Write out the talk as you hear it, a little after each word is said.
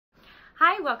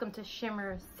Hi, welcome to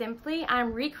Shimmer Simply.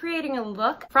 I'm recreating a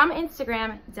look from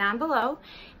Instagram down below,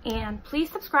 and please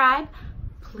subscribe,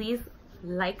 please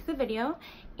like the video,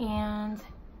 and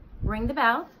ring the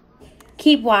bell.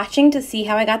 Keep watching to see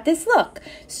how I got this look.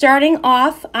 Starting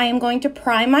off, I am going to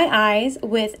prime my eyes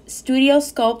with Studio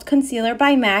Sculpt Concealer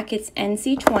by MAC. It's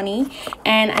NC20,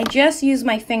 and I just use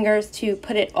my fingers to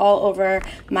put it all over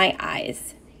my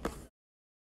eyes.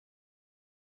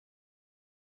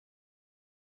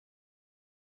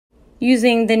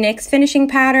 Using the NYX finishing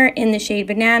powder in the shade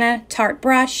Banana Tarte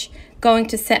brush, going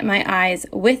to set my eyes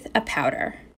with a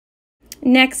powder.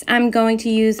 Next, I'm going to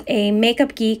use a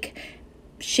Makeup Geek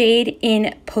shade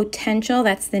in Potential,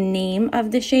 that's the name of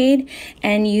the shade,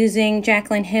 and using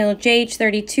Jaclyn Hill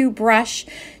JH32 brush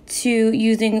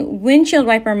using windshield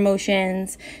wiper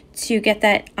motions to get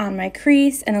that on my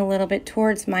crease and a little bit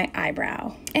towards my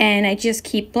eyebrow. And I just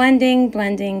keep blending,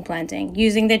 blending, blending.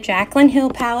 Using the Jaclyn Hill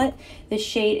palette, the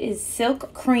shade is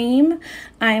Silk Cream.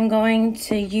 I'm going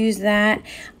to use that,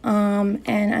 and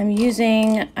I'm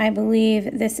using, I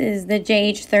believe this is the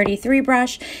JH33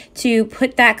 brush to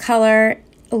put that color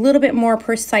a little bit more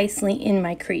precisely in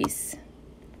my crease.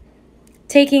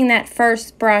 Taking that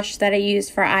first brush that I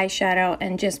used for eyeshadow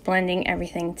and just blending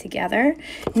everything together.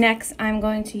 Next, I'm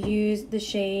going to use the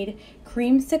shade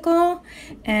Creamsickle,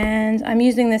 and I'm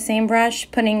using the same brush,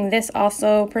 putting this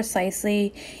also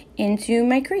precisely into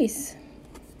my crease.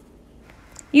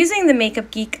 Using the Makeup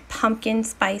Geek Pumpkin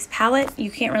Spice palette,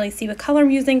 you can't really see what color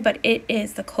I'm using, but it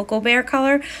is the Cocoa Bear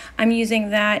color. I'm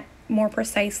using that more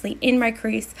precisely in my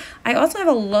crease. I also have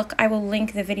a look, I will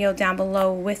link the video down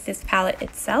below with this palette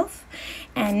itself.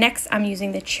 And next I'm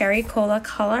using the Cherry Cola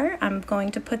color. I'm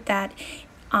going to put that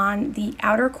on the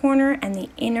outer corner and the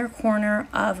inner corner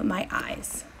of my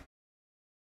eyes.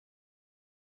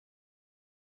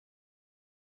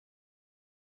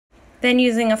 Then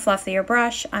using a fluffier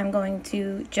brush, I'm going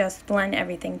to just blend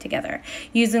everything together.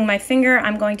 Using my finger,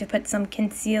 I'm going to put some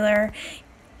concealer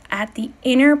at the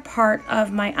inner part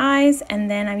of my eyes, and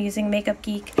then I'm using Makeup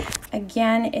Geek.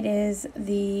 Again, it is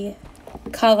the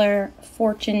color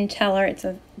Fortune Teller. It's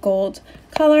a gold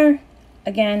color.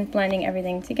 Again, blending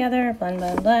everything together. Blend,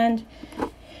 blend, blend.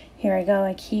 Here I go.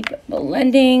 I keep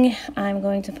blending. I'm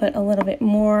going to put a little bit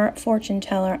more Fortune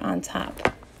Teller on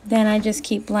top. Then I just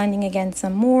keep blending again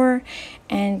some more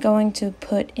and going to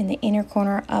put in the inner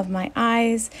corner of my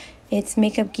eyes. It's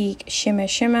Makeup Geek Shimma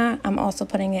Shimma. I'm also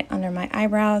putting it under my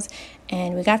eyebrows.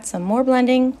 And we got some more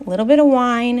blending, a little bit of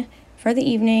wine for the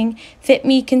evening. Fit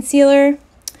Me Concealer.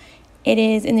 It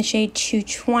is in the shade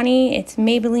 220. It's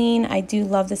Maybelline. I do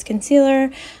love this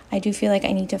concealer. I do feel like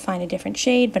I need to find a different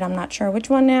shade, but I'm not sure which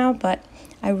one now. But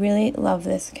I really love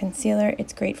this concealer.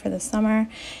 It's great for the summer,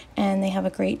 and they have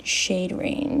a great shade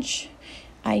range.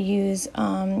 I use,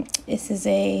 this is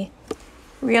a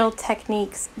Real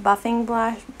Techniques buffing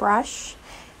brush.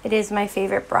 It is my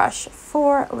favorite brush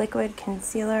for liquid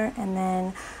concealer. And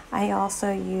then I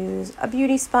also use a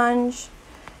beauty sponge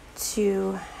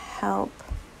to help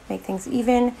make things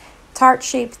even. Tarte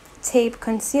Shape Tape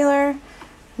Concealer.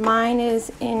 Mine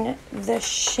is in the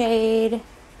shade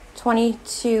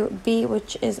 22B,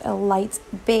 which is a light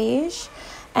beige.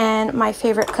 And my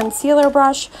favorite concealer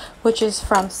brush, which is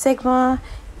from Sigma.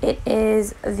 It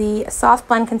is the Soft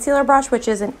Blend Concealer Brush, which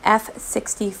is an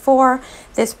F64.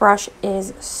 This brush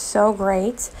is so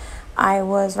great. I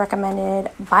was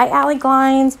recommended by Allie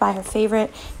Glines, by her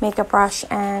favorite makeup brush,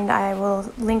 and I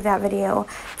will link that video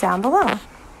down below.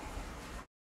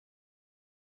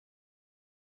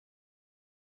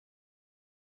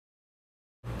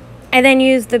 I then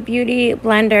use the Beauty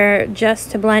Blender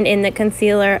just to blend in the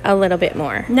concealer a little bit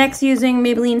more. Next, using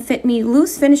Maybelline Fit Me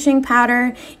Loose Finishing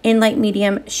Powder in light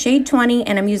medium shade 20,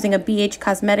 and I'm using a BH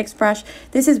Cosmetics brush.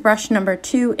 This is brush number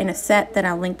 2 in a set that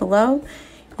I'll link below.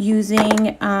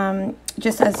 Using,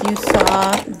 just as you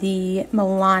saw, the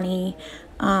Milani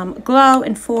Glow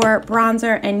in 4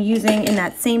 bronzer, and using in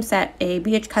that same set a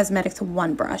BH Cosmetics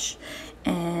 1 brush.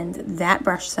 And that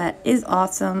brush set is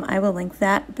awesome. I will link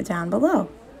that down below.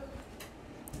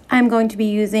 I'm going to be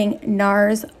using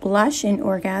NARS blush in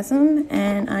Orgasm,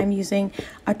 and I'm using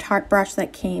a Tarte brush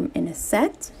that came in a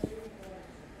set.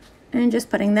 And just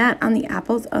putting that on the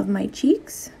apples of my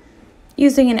cheeks.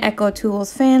 Using an Echo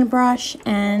Tools fan brush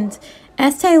and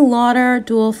Estee Lauder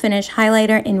Dual Finish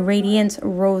Highlighter in Radiance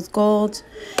Rose Gold,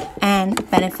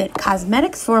 and Benefit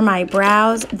Cosmetics for my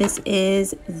brows. This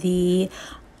is the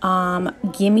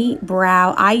Gimme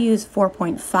Brow. I use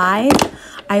 4.5.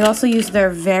 I also use their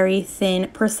very thin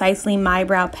Precisely My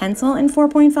Brow pencil in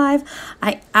 4.5.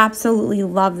 I absolutely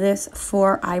love this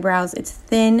for eyebrows. It's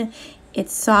thin,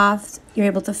 It's soft. You're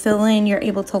able to fill in. You're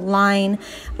able to line.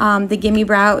 The Gimme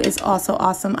Brow is also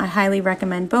awesome. I highly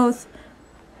recommend both.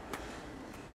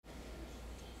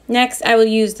 Next, I will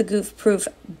use the Goof Proof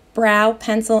Brow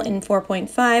Pencil in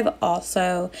 4.5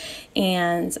 also,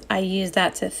 and I use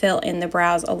that to fill in the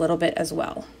brows a little bit as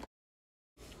well.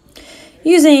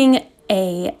 Using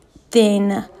a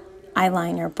thin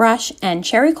eyeliner brush and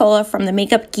Cherry Cola from the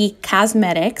Makeup Geek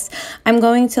Cosmetics, I'm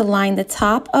going to line the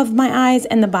top of my eyes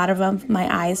and the bottom of my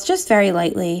eyes just very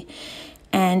lightly.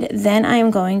 And then I'm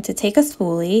going to take a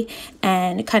spoolie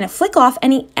and kind of flick off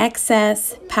any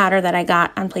excess powder that I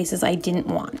got on places I didn't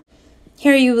want.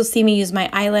 Here you will see me use my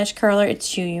eyelash curler. It's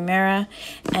Shu Uemura.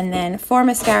 And then for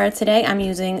mascara today, I'm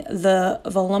using the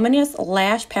Voluminous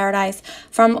Lash Paradise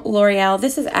from L'Oreal.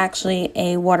 This is actually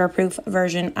a waterproof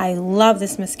version. I love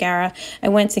this mascara. I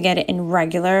went to get it in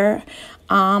regular,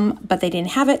 but they didn't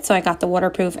have it, so I got the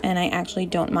waterproof, and I actually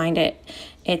don't mind it.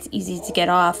 It's easy to get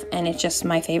off, and it's just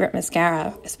my favorite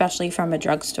mascara, especially from a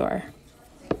drugstore.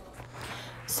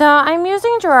 So I'm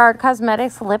using Gerard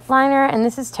Cosmetics lip liner, and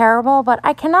this is terrible, but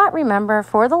I cannot remember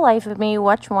for the life of me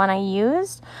which one I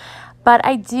used. But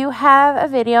I do have a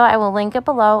video, I will link it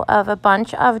below, of a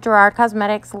bunch of Gerard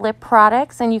Cosmetics lip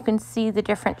products, and you can see the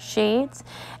different shades.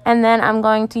 And then I'm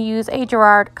going to use a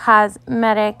Gerard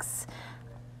Cosmetics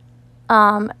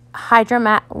Hydra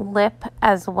Matte lip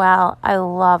as well. I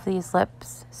love these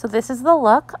lips. So this is the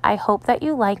look. I hope that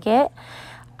you like it.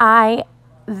 I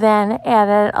then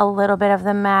added a little bit of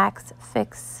the Max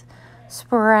Fix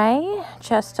spray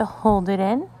just to hold it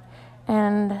in,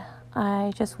 and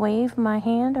I just wave my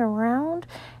hand around,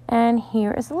 and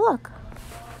here is the look.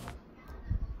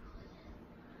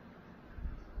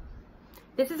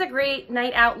 This is a great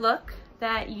night out look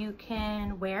that you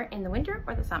can wear in the winter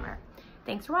or the summer.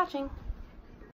 Thanks for watching.